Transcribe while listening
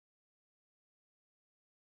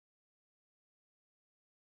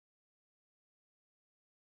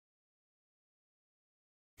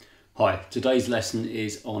Hi, today's lesson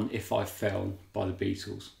is on If I Fell by the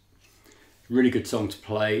Beatles. Really good song to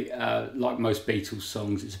play. Like most Beatles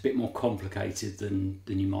songs, it's a bit more complicated than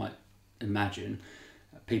you might imagine.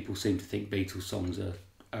 People seem to think Beatles songs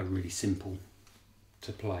are really simple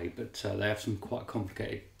to play, but they have some quite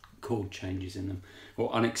complicated chord changes in them, or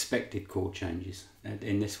unexpected chord changes,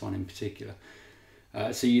 in this one in particular.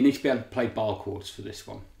 So you need to be able to play bar chords for this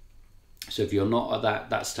one. So if you're not at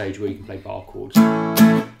that stage where you can play bar chords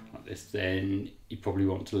like this, then you probably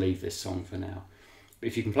want to leave this song for now. But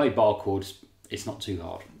if you can play bar chords, it's not too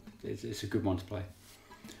hard. It's a good one to play.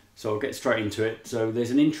 So I'll get straight into it. So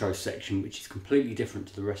there's an intro section which is completely different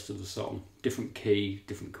to the rest of the song. Different key,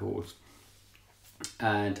 different chords.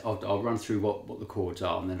 And I'll run through what the chords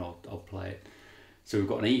are, and then I'll play it. So we've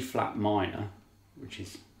got an E flat minor, which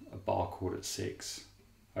is a bar chord at 6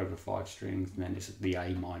 over 5 strings, and then it's the A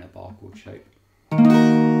minor bar chord shape.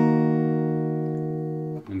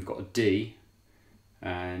 And we've got a D,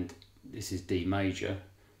 and this is D major.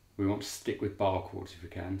 We want to stick with bar chords if we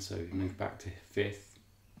can, so we move back to 5th,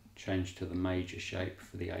 change to the major shape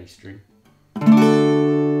for the A string.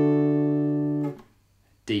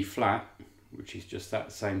 D flat, which is just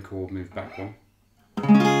that same chord, move back one.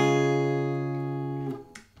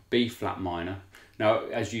 B flat minor. Now,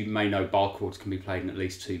 as you may know, bar chords can be played in at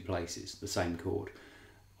least 2 places, the same chord.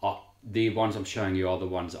 The ones I'm showing you are the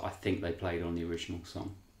ones that I think they played on the original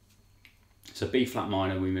song. So B flat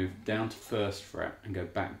minor, we move down to 1st fret and go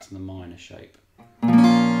back to the minor shape.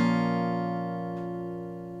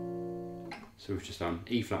 So we've just done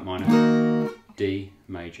E flat minor, D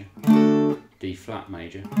major, D flat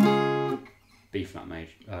major, B flat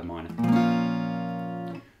major, minor.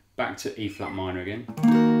 Back to E flat minor again,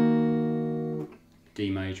 D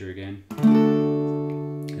major again,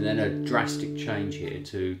 and then a drastic change here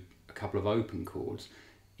to a couple of open chords.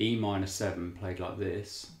 E minor 7 played like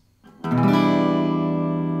this. So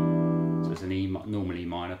it's an normal E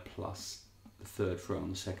minor plus the 3rd fret on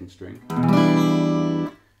the 2nd string.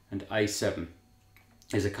 And A7.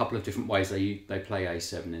 There's a couple of different ways they play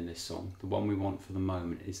A7 in this song. The one we want for the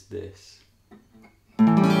moment is this. So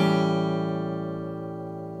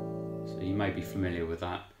you may be familiar with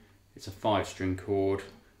that. It's a 5-string chord,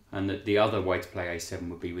 and the other way to play A7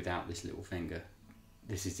 would be without this little finger.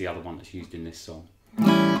 This is the other one that's used in this song.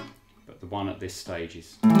 But the one at this stage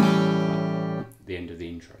is the end of the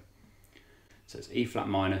intro. So it's E flat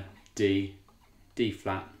minor, D, D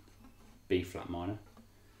flat, B flat minor.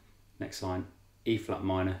 Next line, E flat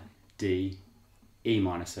minor, D, E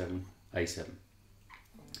minor 7, A7.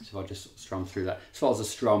 So if I just strum through that. As far as the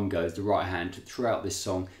strum goes, the right hand, throughout this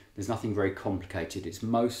song, there's nothing very complicated. It's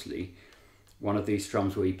mostly one of these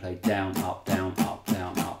strums where you play down, up, down, up,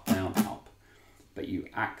 down, up, down, up. But you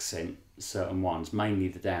accent certain ones, mainly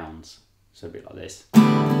the downs. So a bit like this.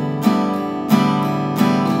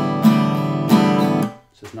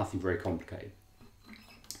 So it's nothing very complicated.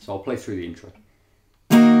 So I'll play through the intro.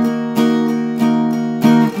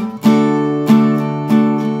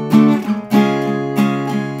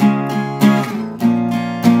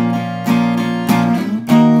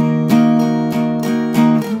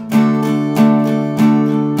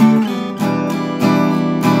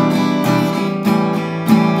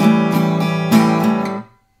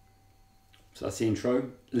 So that's the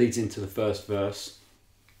intro, leads into the first verse.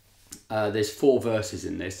 There's 4 verses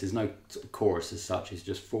in this. There's no chorus as such, it's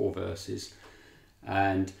just 4 verses.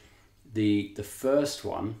 And the first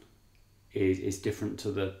one is different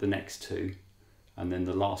to the next 2. And then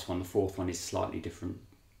the last one, the 4th one, is slightly different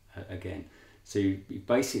again. So you've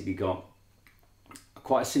basically got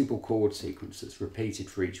quite a simple chord sequence that's repeated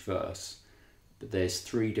for each verse. But there's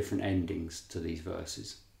 3 different endings to these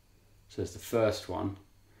verses. So there's the first one.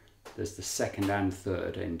 There's the 2nd and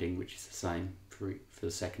 3rd ending, which is the same for the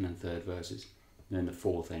 2nd and 3rd verses, and then the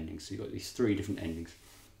 4th ending. So you've got these 3 different endings.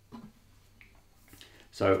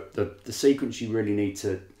 So the sequence you really need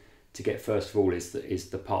to get first of all is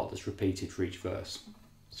the part that's repeated for each verse.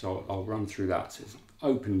 So I'll run through that. So it's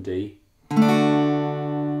open D,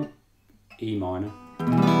 E minor,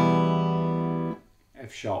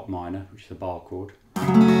 F sharp minor, which is a bar chord,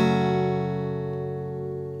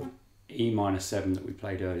 E minor 7 that we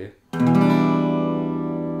played earlier,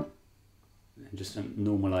 and just a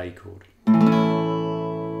normal A chord.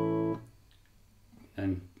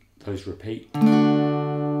 And those repeat.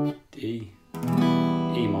 D,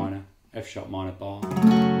 E minor, F sharp minor bar,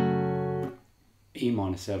 E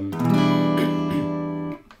minor 7,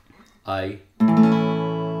 A,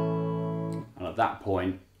 and at that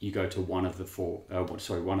point you go to one of the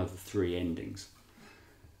 3 endings.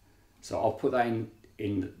 So I'll put that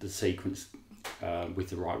in the sequence with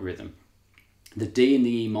the right rhythm. The D and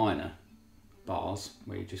the E minor bars,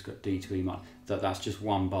 where you just got D to E minor, that's just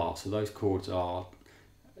one bar. So those chords are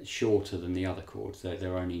shorter than the other chords.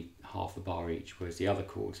 They're only half a bar each, whereas the other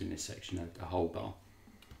chords in this section are a whole bar.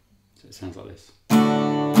 So it sounds like this.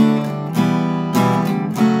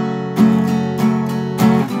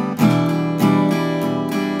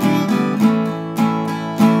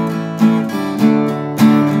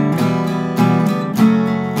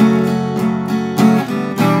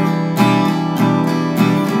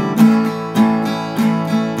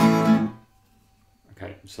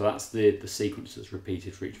 So that's the sequence that's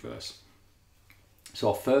repeated for each verse. So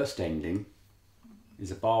our first ending is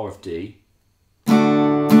a bar of D,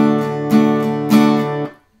 and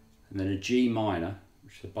then a G minor,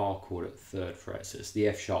 which is a bar chord at the 3rd fret. So it's the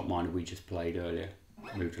F sharp minor we just played earlier,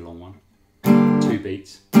 moved along one. 2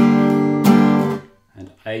 beats. And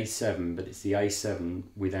A7, but it's the A7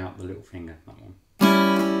 without the little finger, that one.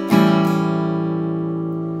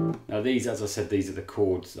 Now these, as I said, these are the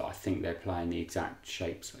chords that I think they're playing the exact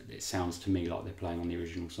shapes. It sounds to me like they're playing on the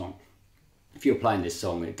original song. If you're playing this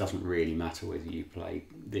song, it doesn't really matter whether you play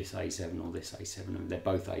this A7 or this A7. They're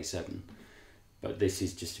both A7, but this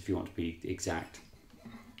is just if you want to be exact.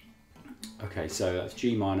 Okay, so that's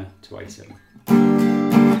G minor to A7.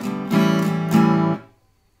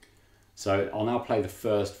 So I'll now play the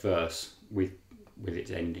first verse with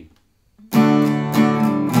its ending.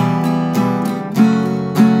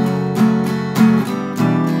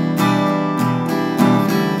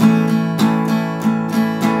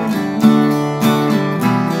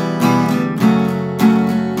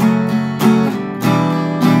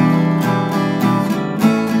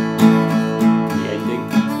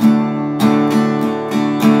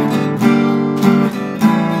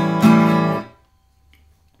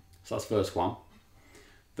 So that's verse 1.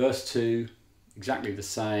 Verse 2, exactly the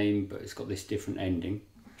same, but it's got this different ending.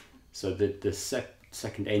 So the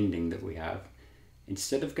second ending that we have,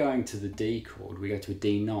 instead of going to the D chord, we go to a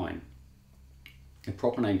D9. The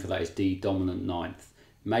proper name for that is D dominant ninth.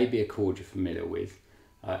 Maybe a chord you're familiar with.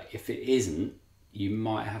 If it isn't, you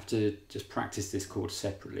might have to just practice this chord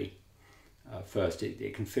separately first.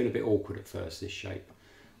 It can feel a bit awkward at first, this shape.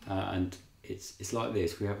 And it's like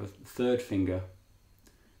this. We have a 3rd finger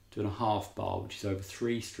doing a half bar, which is over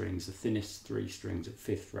 3 strings, the thinnest 3 strings at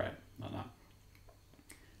 5th fret, like that.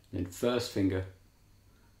 Then 1st finger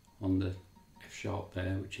on the F sharp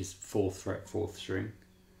there, which is 4th fret, 4th string.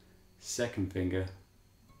 2nd finger,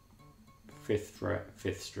 5th fret,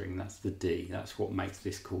 5th string, that's the D. That's what makes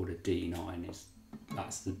this chord a D9,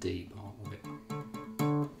 that's the D part of it.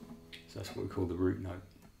 So that's what we call the root note.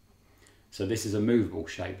 So this is a movable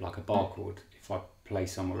shape, like a bar chord. If I play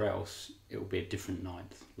somewhere else, it will be a different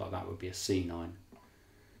ninth. Like that would be a C9.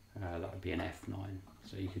 That would be an F9.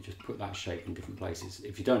 So you could just put that shape in different places.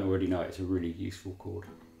 If you don't already know it, it's a really useful chord.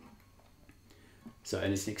 So,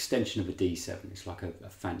 and it's an extension of a D7. It's like a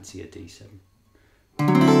fancier D7.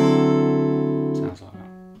 Sounds like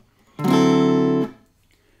that.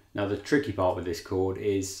 Now the tricky part with this chord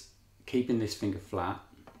is keeping this finger flat,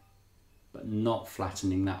 but not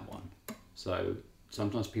flattening that one. So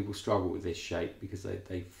sometimes people struggle with this shape because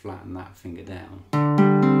they flatten that finger down.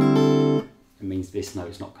 It means this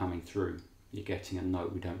note's not coming through. You're getting a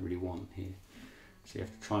note we don't really want here. So you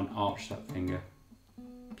have to try and arch that finger,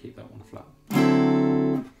 keep that one flat.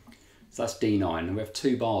 So that's D9, and we have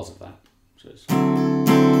 2 bars of that. So it's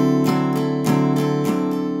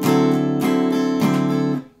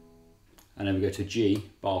and then we go to G,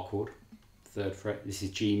 bar chord, 3rd fret. This is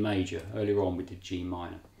G major. Earlier on we did G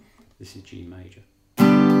minor. This is G major.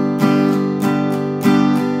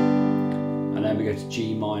 And then we go to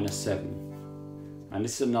G minor 7. And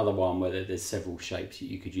this is another one where there's several shapes that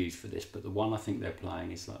you could use for this, but the one I think they're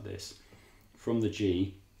playing is like this. From the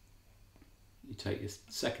G, you take your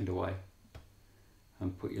 2nd away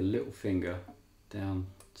and put your little finger down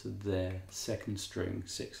to their 2nd string,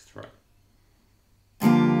 6th fret.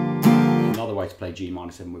 Another way to play G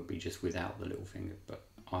minor 7 would be just without the little finger, but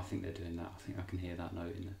I think they're doing that. I think I can hear that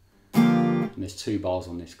note in there. And there's 2 bars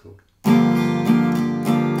on this chord.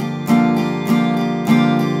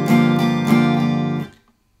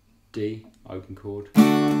 D, open chord.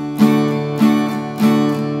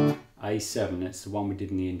 A7, it's the one we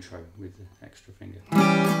did in the intro with the extra finger.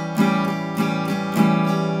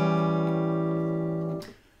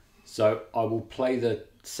 So I will play the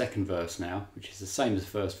 2nd verse now, which is the same as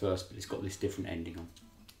the 1st verse, but it's got this different ending on.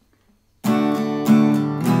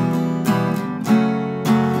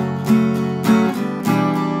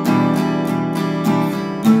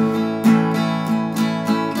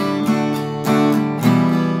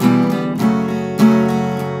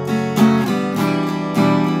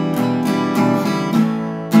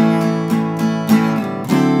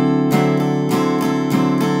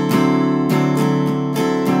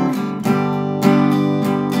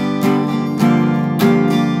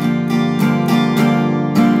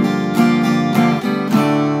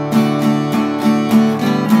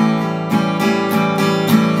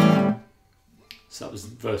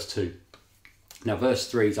 Now verse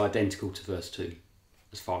 3 is identical to verse 2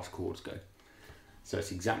 as far as chords go. So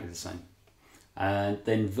it's exactly the same. And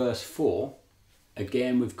then verse 4,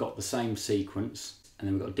 again we've got the same sequence and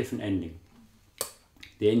then we've got a different ending.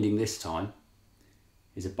 The ending this time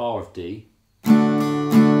is a bar of D,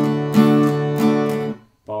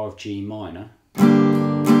 bar of G minor,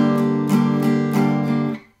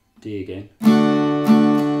 D again,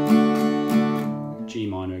 G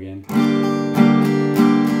minor again,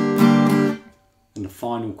 and the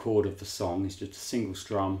final chord of the song is just a single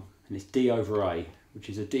strum, and it's D over A, which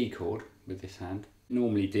is a D chord with this hand.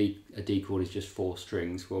 Normally a D chord is just 4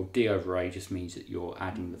 strings. Well, D over A just means that you're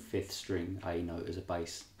adding the 5th string A note as a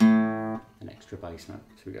bass, an extra bass note.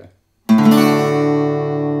 So we go.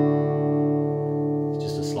 It's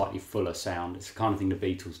just a slightly fuller sound. It's the kind of thing the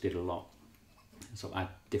Beatles did a lot. So add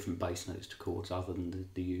different bass notes to chords other than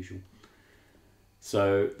the usual.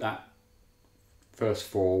 So that verse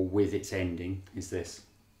 4 with its ending is this.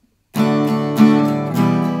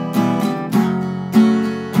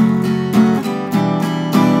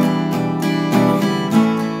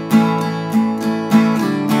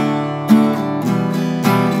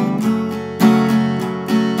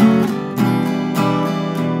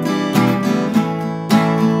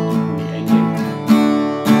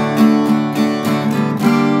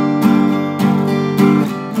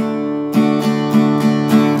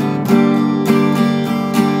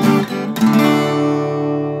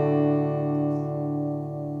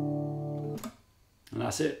 And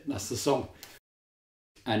that's it, that's the song.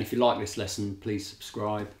 And if you like this lesson, please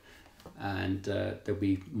subscribe, and there'll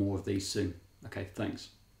be more of these soon. Okay, thanks.